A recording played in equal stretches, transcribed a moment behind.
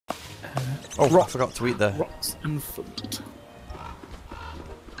Oh, I forgot to eat the... Rocks and food.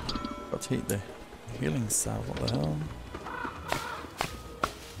 Forgot to eat the healing salve. What the hell?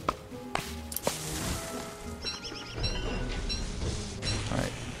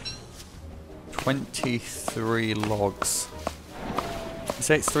 Right. 23 logs. You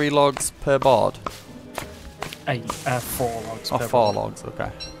say it's 3 logs per board? 4 logs Oh, per 4 board. logs,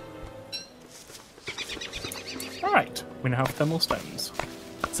 okay. Alright, we now have thermal stones.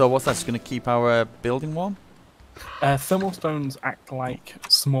 So what's that, just going to keep our building warm? Thermal stones act like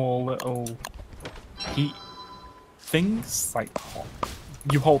small little heat things, like hot.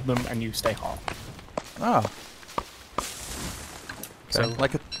 You hold them and you stay hot. Oh. Okay. So,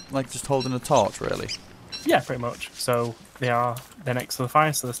 like just holding a torch, really? yeah, pretty much. So they're next to the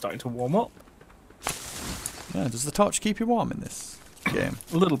fire, so they're starting to warm up. Yeah, does the torch keep you warm in this game?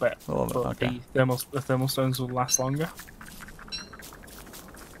 A little bit. A little bit, But okay. the thermal stones will last longer.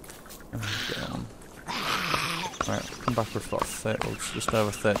 Get on. Right, come back with what, just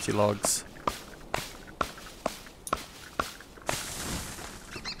over 30 logs.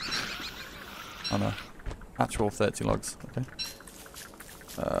 Oh no, actual 30 logs, okay.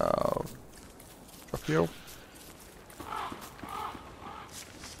 Drop you.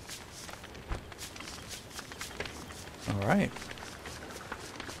 Alright.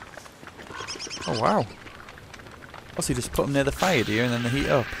 Oh wow. Oh, so you just put them near the fire, do you, and then they heat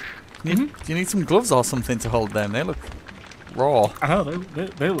up? Do you need some gloves or something to hold them? They look raw. I know,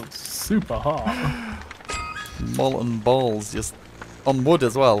 they look super hot. Molten balls, just on wood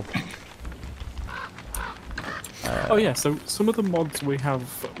as well. Oh yeah, so some of the mods we have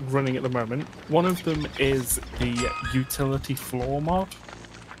running at the moment, one of them is the utility floor mod,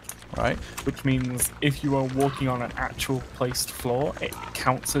 Right. which means if you are walking on an actual placed floor, it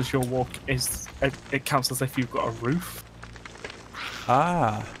counts as your it counts as if you've got a roof.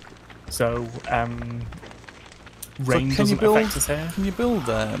 Ah. So rain can doesn't you build, affect us here. Can you build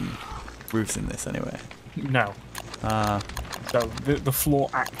roofs in this anyway? No. Ah. So the floor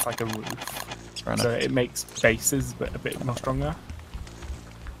acts like a roof. Fair enough. So it makes bases a bit more stronger.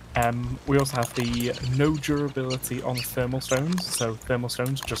 We also have the no durability on thermal stones. So thermal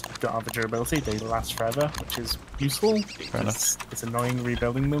stones just don't have a durability; they last forever, which is useful. Fair enough. It's annoying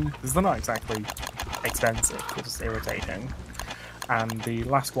rebuilding them because they're not exactly expensive; they're just irritating. And the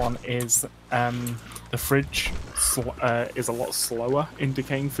last one is the fridge is a lot slower in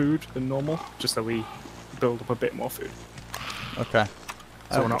decaying food than normal, just so we build up a bit more food. Okay.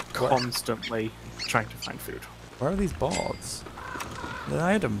 So we're not constantly trying to find food. Where are these boards?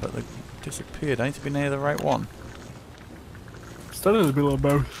 I had them, but they disappeared. I need to be near the right one. Stand in the middle of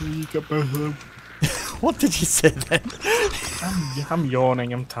both. You get both of them. What did you say then? I'm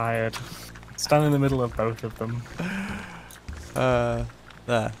yawning. I'm tired. Stand in the middle of both of them.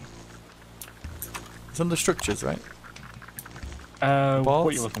 There. It's under structures, right? What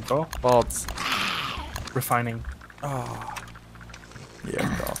Boards? are you looking for? Boards. Refining. Oh.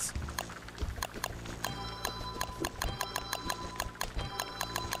 Yeah, of course.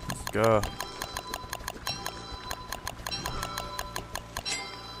 Let's go.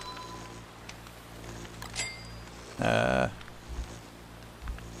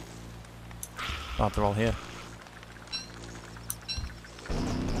 Oh, they're all here.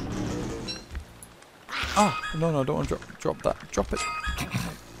 Oh no, don't want to drop that. Drop it.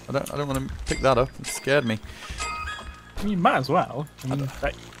 I don't want to pick that up. It scared me. I mean, you might as well. I mean,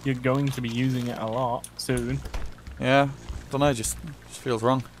 you're going to be using it a lot soon. Yeah, don't know. Just feels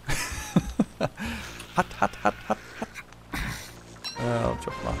wrong. Hot. I'll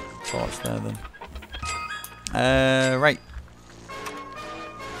drop my torch there then. Right.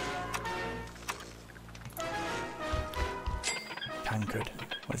 Tankard.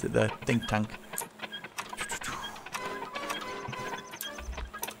 What is it there? Think tank.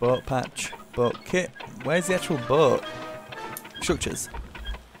 Boat patch. Boat kit. Where's the actual boat? Structures.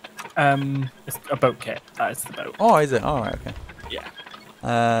 It's a boat kit. That is the boat. Oh, is it? Alright, okay.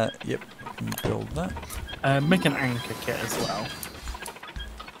 Yeah. Yep. Can build that. Make an anchor kit as well.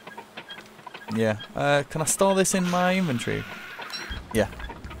 Yeah. Can I store this in my inventory? Yeah.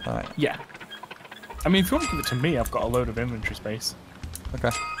 Alright. Yeah. I mean, if you want to give it to me, I've got a load of inventory space.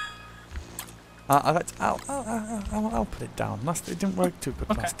 Okay. I'll put it down. It didn't work too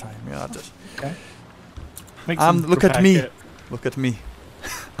good last time. Yeah, just. Okay. Look at me. Kit. Look at me.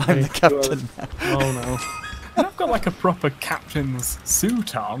 I'm the captain now. Oh no. And I've got like a proper captain's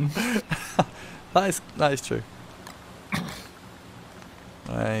suit on. That is true.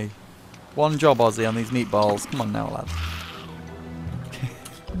 Hey, one job, Ozzy, on these meatballs. Come on now, lad.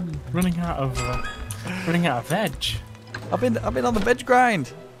 Running out of veg. I've been on the veg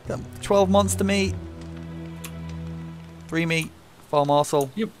grind. Got 12 monster meat. 3 meat. 4 morsel.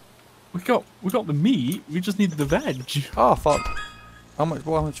 Yep. We got the meat. We just need the veg. Oh, fuck. How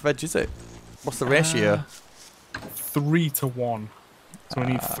much veg is it? What's the ratio? 3 to 1. So we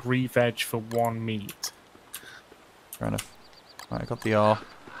need 3 veg for 1 meat. Fair enough. Right, I got the ore.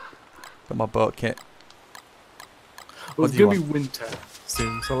 Got my boat kit. Well, it's going to be winter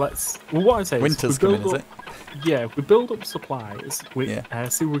soon, so let's... Well, what I'd say Winter's is... coming, is it? Yeah, we build up supplies. We Yeah.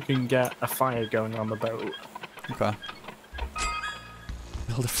 see if we can get a fire going on the boat. Okay.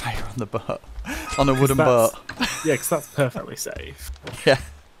 Build a fire on the boat. On a wooden boat. Yeah, because that's perfectly safe. Yeah.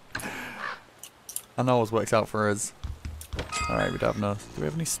 And always works out for us. Alright, we don't have no... Do we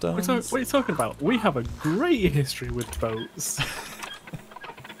have any stones? What are you talking about? We have a great history with boats.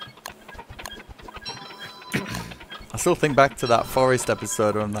 I still think back to that forest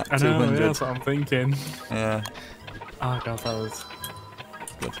episode on that 200. I know, yeah, that's what I'm thinking. Yeah. Oh god, that was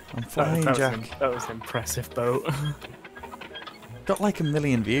Good. I'm flying, Jack. That was an impressive boat. Got like 1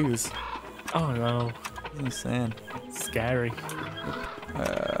 million views. Oh no. Insane. Scary.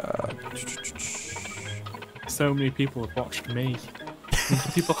 So many people have watched me.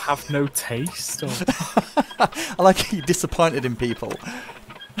 People have no taste. Or... I like how you're disappointed in people.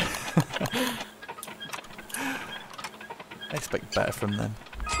 I expect better from them.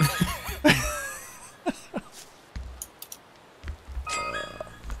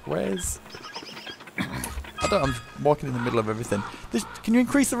 Where's... I'm walking in the middle of everything. Can you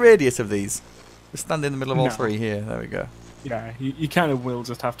increase the radius of these? Just stand in the middle of all 3 here. There we go. Yeah, you kind of will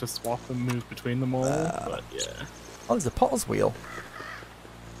just have to swap and move between them all, but yeah. Oh, there's a potter's wheel.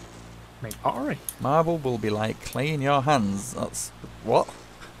 Make pottery. Marble will be like clay in your hands. That's... What?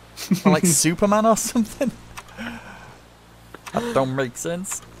 Like Superman or something? That don't make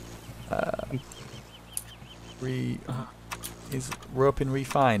sense. Is roping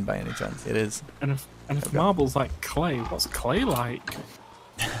refined by any chance? It is. And if marble's like clay, what's clay like?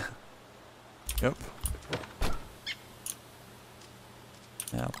 Yep.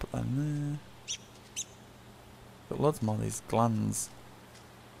 Yeah, I'll put that in there. Got loads more of these glands.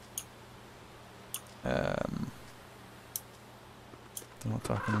 Don't know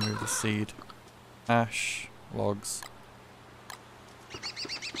if I can remove the seed. Ash, logs.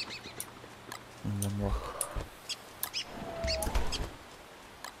 And then rock.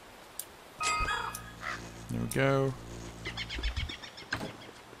 There we go.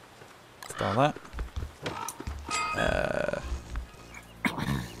 Start that.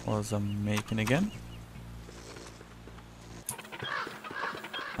 What was I making again?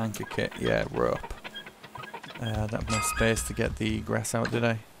 Anchor kit, yeah, rope. I don't have enough space to get the grass out, did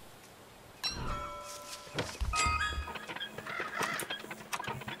I?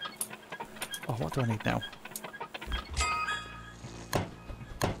 Oh, what do I need now?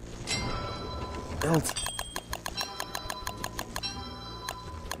 Build!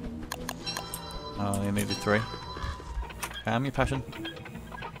 Oh, I only needed 3. Calm your passion.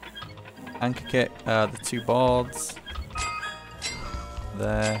 Anchor kit, the 2 boards.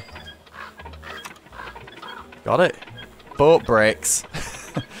 There. Got it. Boat brakes.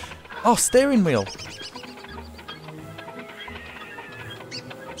 Oh, steering wheel.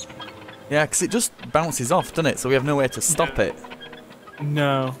 Yeah, because it just bounces off, doesn't it? So we have nowhere to stop it.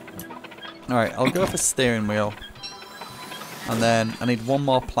 No. Alright, I'll go for steering wheel. And then I need 1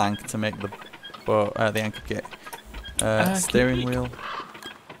 more plank to make the boat, the anchor kit. Steering wheel.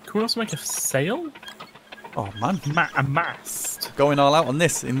 Can we also make a sail? Oh man. A mast. Going all out on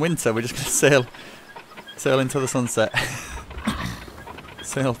this in winter. We're just going to sail into the sunset.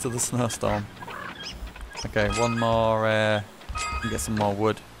 Sail to the snowstorm. Okay, 1 more. Get some more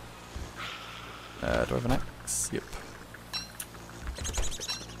wood. Do I have an axe? Yep.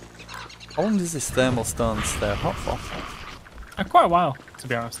 How long does this thermal stone stay hot for? Quite a while, to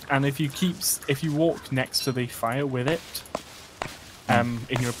be honest. And if you walk next to the fire with it,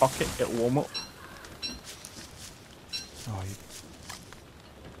 in your pocket, it'll warm up. Oh,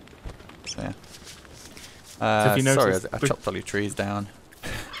 yeah. So if you notice, sorry, I chopped all your trees down.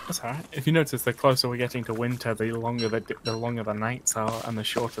 That's alright. If you notice, the closer we're getting to winter, the longer the nights are, and the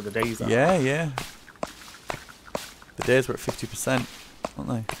shorter the days are. Yeah, yeah. The days were at 50%, aren't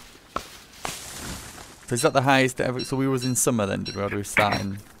they? So is that the highest ever? So we was in summer then, did we? Or did we start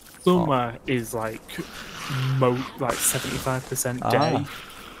in? Summer is like 75% day.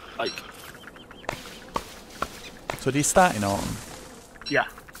 Like. So do you start in autumn? Yeah.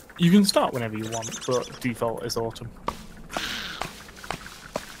 You can start whenever you want, but default is autumn.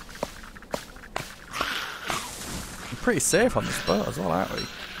 We're pretty safe on this boat as well, aren't we?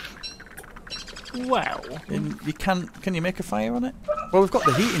 Well, You can you make a fire on it? Well, we've got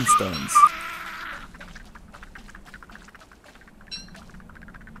the heating stones.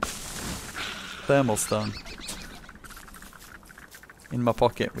 Thermal stone. In my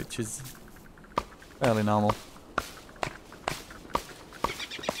pocket, which is fairly normal.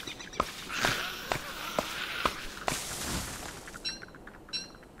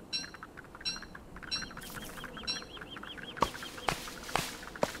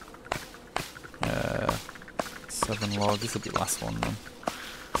 Seven logs. This will be the last one then.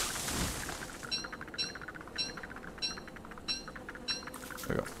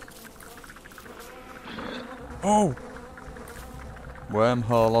 There we go. Oh!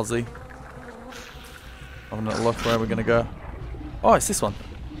 Wormhole, Aussie. Having a look where we're gonna go. Oh, it's this one.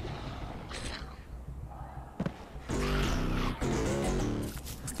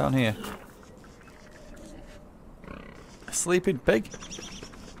 What's down here? A sleeping pig?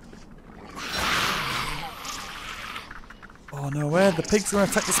 Oh no way, the pig's gonna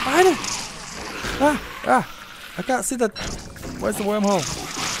attack the spider! I can't see that. Where's the wormhole?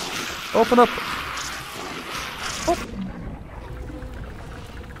 Open up! Oh.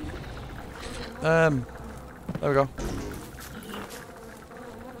 There we go.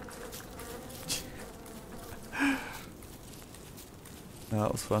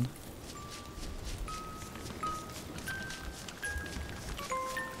 That was fun.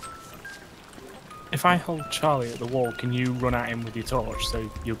 If I hold Charlie at the wall, can you run at him with your torch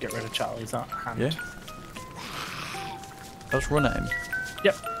so you'll get rid of Charlie's hand? Yeah. I'll just run at him.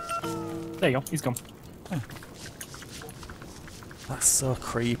 Yep. There you go, he's gone. Oh. That's so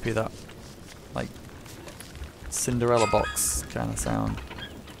creepy, that like Cinderella box kind of sound.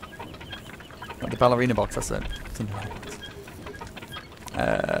 Like the ballerina box, that's it. Cinderella box.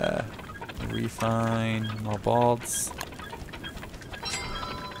 Refine, more boards.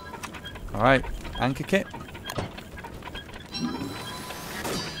 Alright, anchor kit.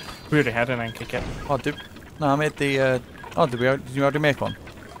 We already had an anchor kit. Oh, no, I made the. Oh, did you already make one?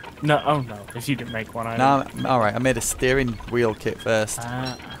 No, oh no. If you didn't make one, I. No, alright. I made a steering wheel kit first.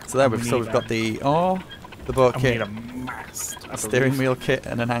 So there we've got the the boat kit, we need a mast, a steering wheel kit,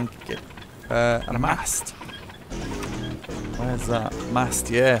 and an anchor kit, and a mast. Where's that mast?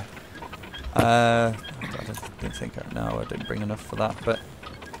 Yeah. I didn't think. No, I didn't bring enough for that, but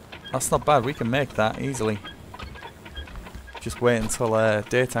that's not bad. We can make that easily. Just wait until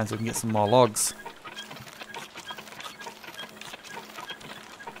daytime so we can get some more logs.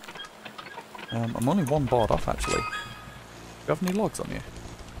 I'm only one board off actually. Do you have any logs on you?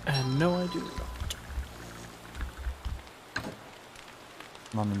 No, I do not.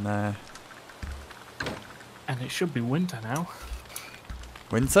 None in there. And it should be winter now.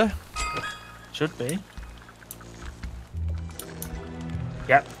 Winter? Should be.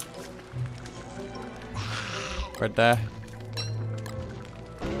 Yep. Right there.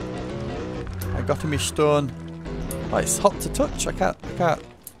 I got him his stone. Oh, it's hot to touch. I can't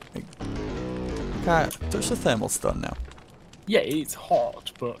touch the thermal stone now. Yeah, it's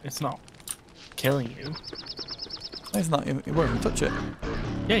hot, but it's not killing you. It's not. You won't even touch it.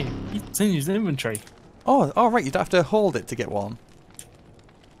 Yeah, it's in his inventory. Oh, right. You'd have to hold it to get warm.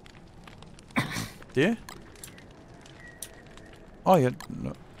 Do you? Oh, yeah.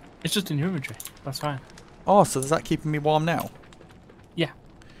 No. It's just in your inventory. That's fine. Oh, so is that keeping me warm now? Yeah.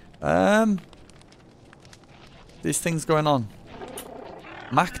 These things going on.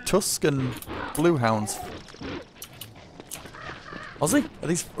 Mac Tusk and Blue Hounds. Aussie?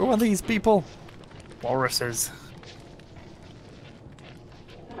 Who are these people? Walruses.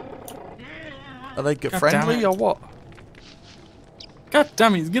 Are they friendly or what? God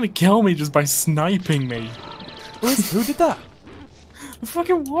damn it, he's gonna kill me just by sniping me. Who did that? The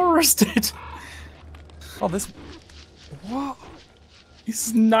fucking walrus did. Oh, this. What? He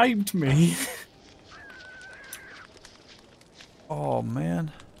sniped me. Oh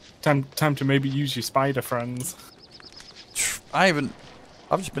man. Time to maybe use your spider friends. I've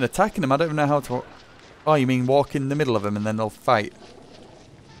just been attacking them. I don't even know how to. Oh, you mean walk in the middle of them and then they'll fight?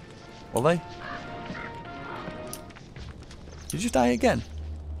 Will they? Did you die again?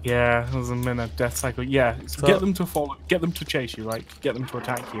 Yeah, I was in a death cycle. Yeah, So, get them to follow, get them to chase you, right? Get them to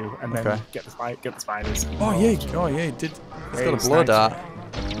attack you, and then Okay. get the spiders. Oh yeah, he did. He's Yeah, got a he blow sniped dart.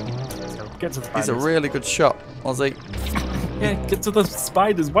 So get to the He's spiders. a really good shot, Aussie. Yeah, get to the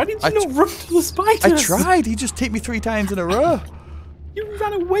spiders. Why did you not run to the spiders? I tried. He just hit me 3 times in a row. You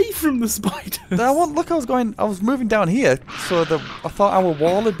ran away from the spiders. Look, I was moving down here, so I thought our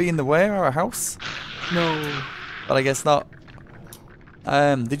wall would be in the way of our house. No. But I guess not.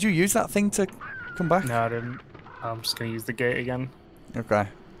 Did you use that thing to come back? No, I didn't. I'm just gonna use the gate again. Okay.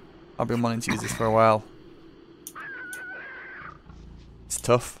 I've been wanting to use this for a while. It's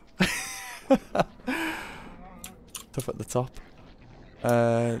tough. Tough at the top.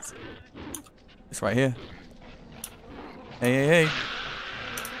 It's right here. Hey.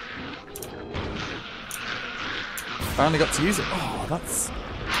 Finally got to use it. Oh, that's...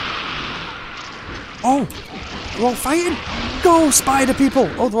 Oh! They're all fighting! Go, spider people!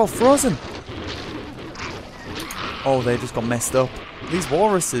 Oh, they're all frozen. Oh, they just got messed up. These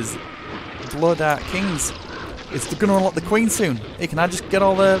walruses, blood art kings. It's going to unlock the queen soon. Hey, can I just get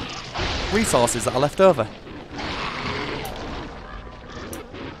all the resources that are left over?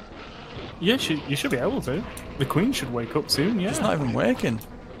 Yeah, you should be able to. The queen should wake up soon, yeah. She's not even waking.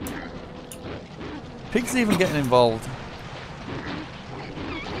 Pig's even getting involved.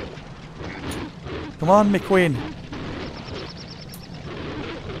 Come on, McQueen.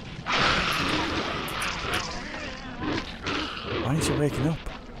 Why isn't she waking up?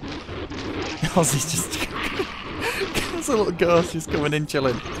 Ozzy's just... There's a little ghost just coming in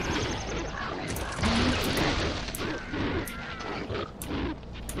chilling.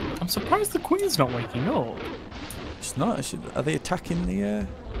 I'm surprised the queen's not waking up. She's not. Are they attacking the...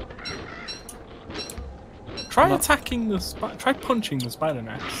 Try attacking the try punching the spider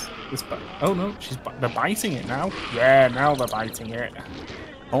nest. Oh no, they're biting it now. Yeah, now they're biting it.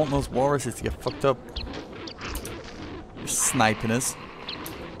 I want those walruses to get fucked up. They're sniping us.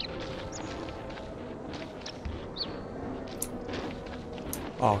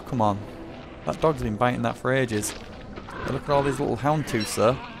 Oh, come on. That dog's been biting that for ages. Hey, look at all these little houndtooths,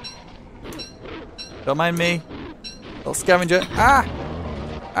 sir. Don't mind me. Little scavenger. Ah!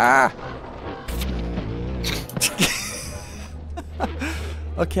 Ah!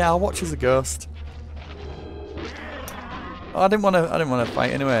 Okay, I'll watch as a ghost. Oh, I didn't want to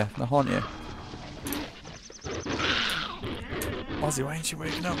fight anyway. I'll haunt you. Ozzy, why ain't she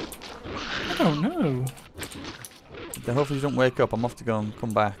waking up? I don't know. Hopefully you don't wake up. I'm off to go and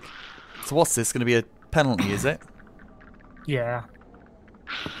come back. So what's this? Going to be a penalty, is it? Yeah.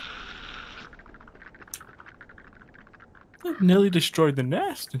 They've nearly destroyed the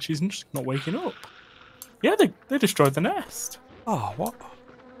nest, and she's just not waking up. Yeah, they destroyed the nest. Oh, what?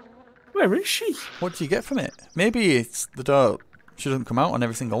 Where is she? What do you get from it? Maybe it's the door. She doesn't come out on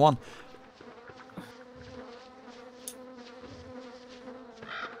every single one.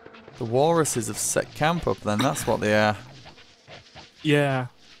 The walruses have set camp up then, that's what they are. Yeah.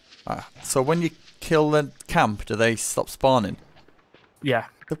 So when you kill the camp, do they stop spawning? Yeah.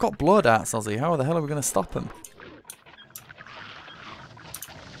 They've got blood arts, Ozzy. How the hell are we going to stop them?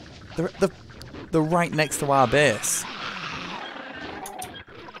 They're right next to our base.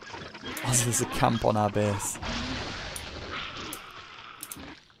 Ozzy, there's a camp on our base.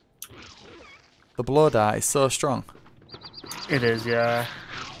 The blood art is so strong. It is, yeah.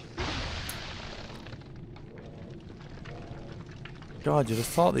 God, you'd have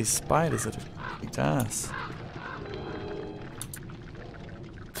thought these spiders would have kicked ass.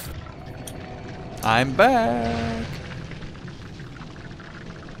 I'm back!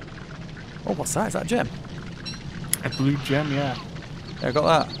 Oh, what's that? Is that a gem? A blue gem, yeah. Yeah, I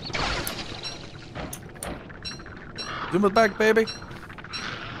got that. Zuma's back, baby!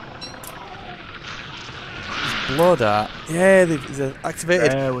 Blood art. Yeah, they've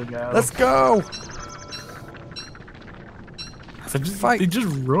activated. There we go. Let's go! They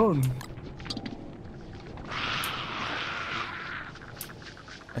just run.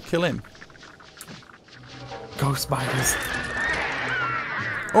 I kill him. Go spiders.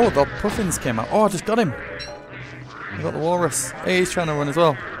 Oh, the puffins came out. Oh, I just got him. I got the walrus. Hey, he's trying to run as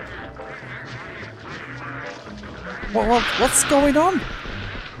well. What's going on?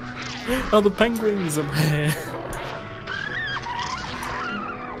 Oh, the penguins are here.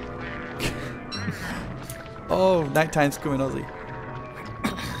 Oh, nighttime's coming, Ozzy.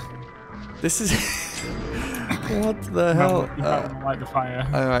 This is... What the hell? Light the fire.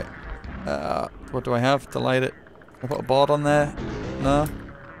 Alright. What do I have to light it? I put a board on there? No?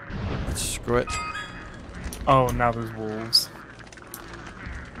 Let's screw it. Oh, now there's wolves.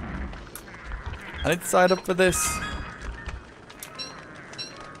 I need to sign up for this.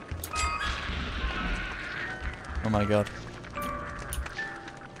 Oh my god.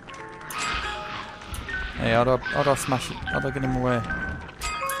 Hey, how do I smash it? How do I get him away?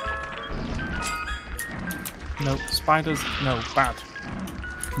 No, spiders. No, bad.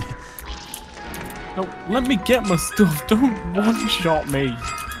 No, let me get my stuff. Don't one-shot me.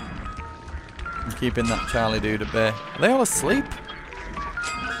 I'm keeping that Charlie dude at bay. Are they all asleep?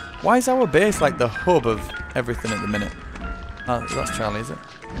 Why is our base like the hub of everything at the minute? Oh, that's Charlie, is it?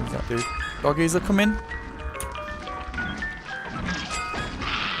 Who's that dude? Doggies are coming.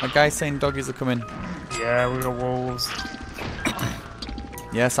 My guy's saying doggies are coming. Yeah, we got wolves.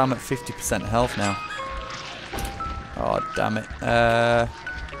 Yes, I'm at 50% health now. Oh, damn it. Can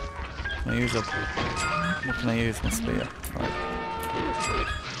I use a... What can I use? My spear. Right.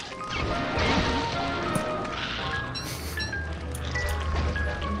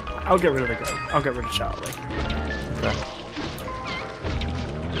 I'll get rid of the goat. I'll get rid of Charlie. Okay.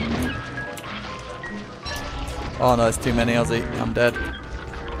 Oh no, there's too many, Ozzy. I'm dead.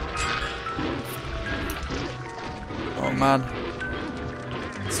 Oh man.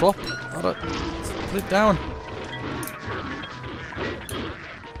 Swap. Hold it. Put it down.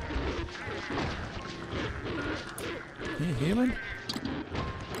 Are you healing?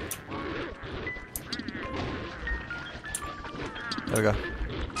 There we go.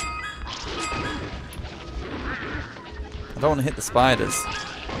 I don't want to hit the spiders.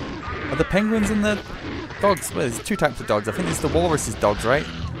 Are the penguins and the dogs? Well, there's two types of dogs. I think it's the walrus's dogs, right?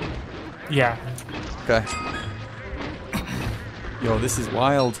 Yeah. Okay. Yo, this is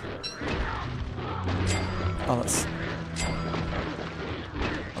wild. Oh, that's...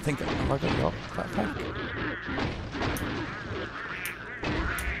 I think... Have I got your backpack?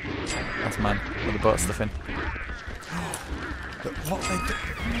 That's mine. With the boat stuff in. What?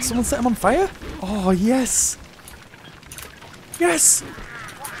 Someone set him on fire? Oh, yes! Yes!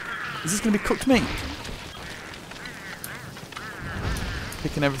 Is this going to be cooked meat?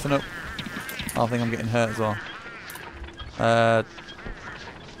 Picking everything up. Oh, I think I'm getting hurt as well. I'll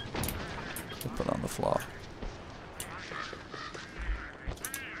put that on the floor.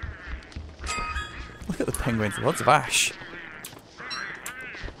 Look at the penguins. Lots of ash.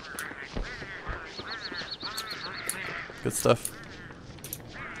 Good stuff.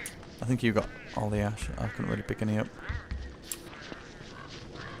 I think you got all the ash. I couldn't really pick any up.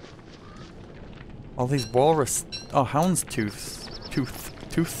 All these walrus... Oh, hound's tooths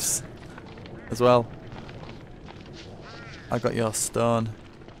as well. I got your stone.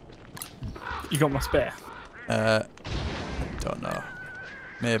 You got my spear? I don't know.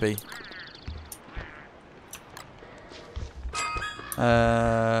 Maybe.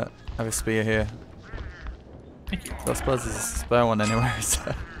 I have a spear here. So I suppose there's a spare one anyway.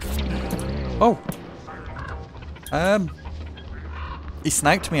 So. Oh! He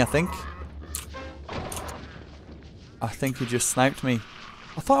sniped me, I think. I think he just sniped me.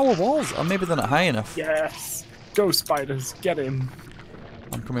 I thought I were walls, or maybe they're not high enough. Yes! Go spiders, get him!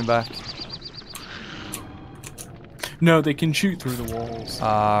 I'm coming back. No, they can shoot through the walls.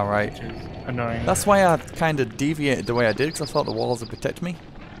 Ah, right. Which is annoying. That's why I kind of deviated the way I did, because I thought the walls would protect me.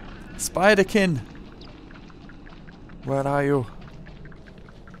 Spiderkin! Where are you?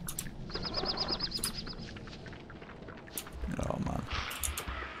 Oh, man.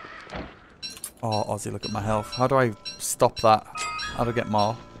 Oh, Ozzy, look at my health. How do I stop that? How do I get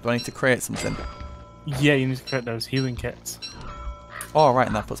more? Do I need to create something? Yeah, you need to create those healing kits. Oh, right,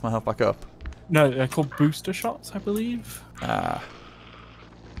 and that puts my health back up. No, they're called booster shots, I believe. Ah.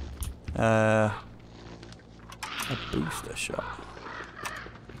 A booster shot.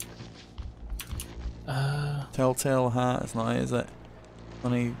 Telltale heart, it's not, is it?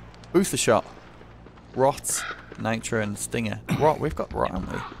 Only booster shot. Rot, nitro, and stinger. Rot, we've got rot,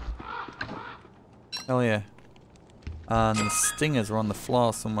 haven't we? Hell yeah. And the stingers are on the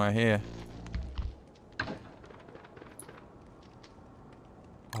floor somewhere here.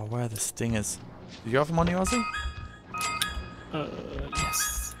 Oh, where are the stingers? Did you have them on you, Ozzy?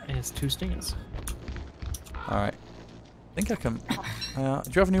 Yes. It has 2 stingers. Alright. I think I can...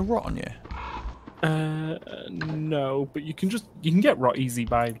 do you have any rot on you? No, but you can get rot easy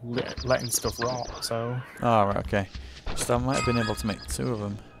by letting stuff rot, so... Oh, right, okay. Just I might have been able to make 2 of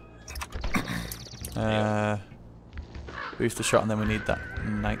them. Booster shot, and then we need that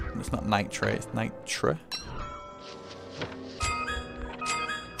it's not nitrate, it's nitra.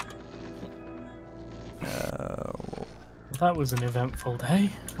 That was an eventful day.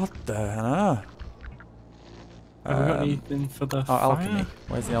 What the hell? Have we got anything for the fire? Alchemy.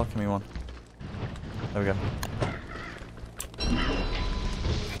 Where's the alchemy one? There we go.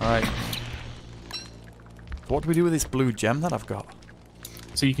 Alright. So what do we do with this blue gem that I've got?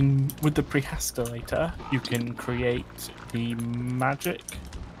 So you can, with the prehastellator, you can create the magic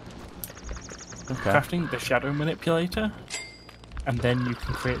crafting, the shadow manipulator, and then you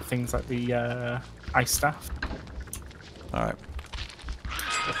can create things like the ice staff. Alright.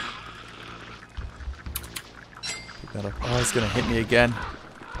 Pick that up. Oh, it's gonna hit me again.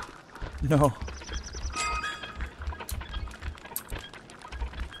 No.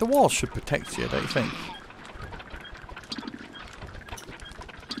 The wall should protect you, don't you think?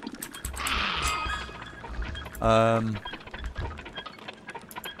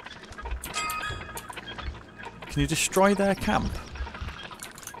 Can you destroy their camp?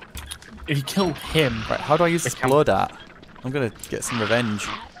 if you kill him, Right, how do I use this It can- blow dart? I'm gonna get some revenge.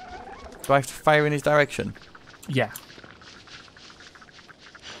 Do I have to fire in his direction? yeah.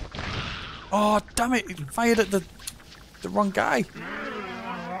 Oh, damn it! He fired at the wrong guy.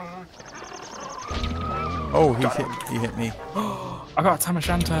 Oh, he hit me. I got a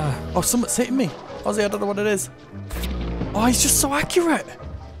Tamashanta. Oh, someone's hitting me. Ozzy, I don't know what it is. Oh, he's just so accurate.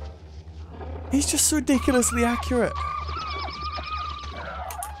 He's just ridiculously accurate.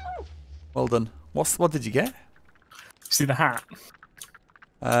 Well done. What did you get? See the hat?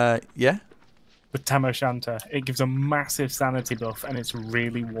 Yeah. The Tamashanta. It gives a massive sanity buff and it's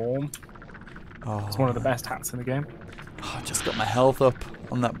really warm. Oh, It's one of the best hats in the game. I just got my health up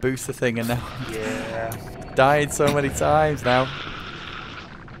on that booster thing and now Yeah. died so many times now.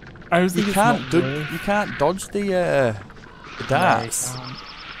 I always think You it's not can't worth- you can't dodge the darts. No, you can't.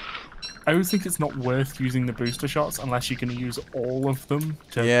 I always think it's not worth using the booster shots unless you're going to use all of them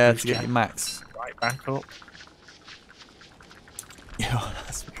to Yeah, boost to get your your max. right back up. Yeah,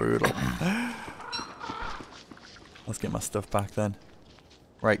 that's brutal. Let's get my stuff back then.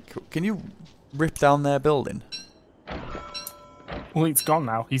 Right, can you rip down their building? Well, it's gone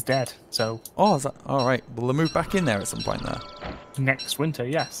now. He's dead. So Oh, is that all right? Will they move back in there at some point there? next winter,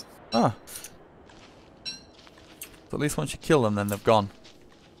 yes. Ah. So at least once you kill them, then they've gone.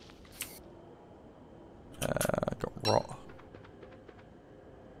 Got rot.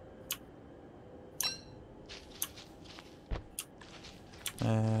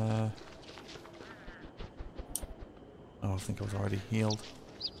 Oh, I think I was already healed.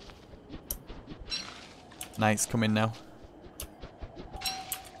 Night's coming now.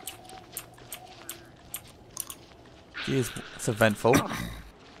 Jeez, it's eventful.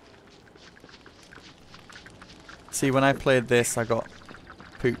 See, when I played this, I got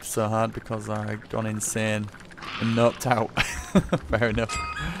pooped so hard because I had gone insane and noped out. Fair enough.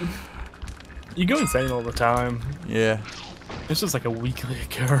 You go insane all the time. Yeah. It's just like a weekly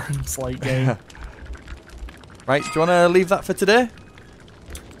occurrence, like game. Right, do you want to leave that for today?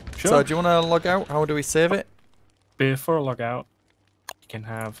 Sure. So, do you want to log out? How do we save it? Before I log out, you can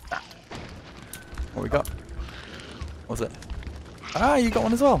have that. What we got? What was it? Ah, you got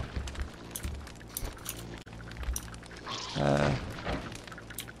one as well.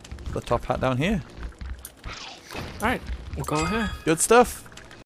 The top hat down here. Alright, we'll go here. Good stuff.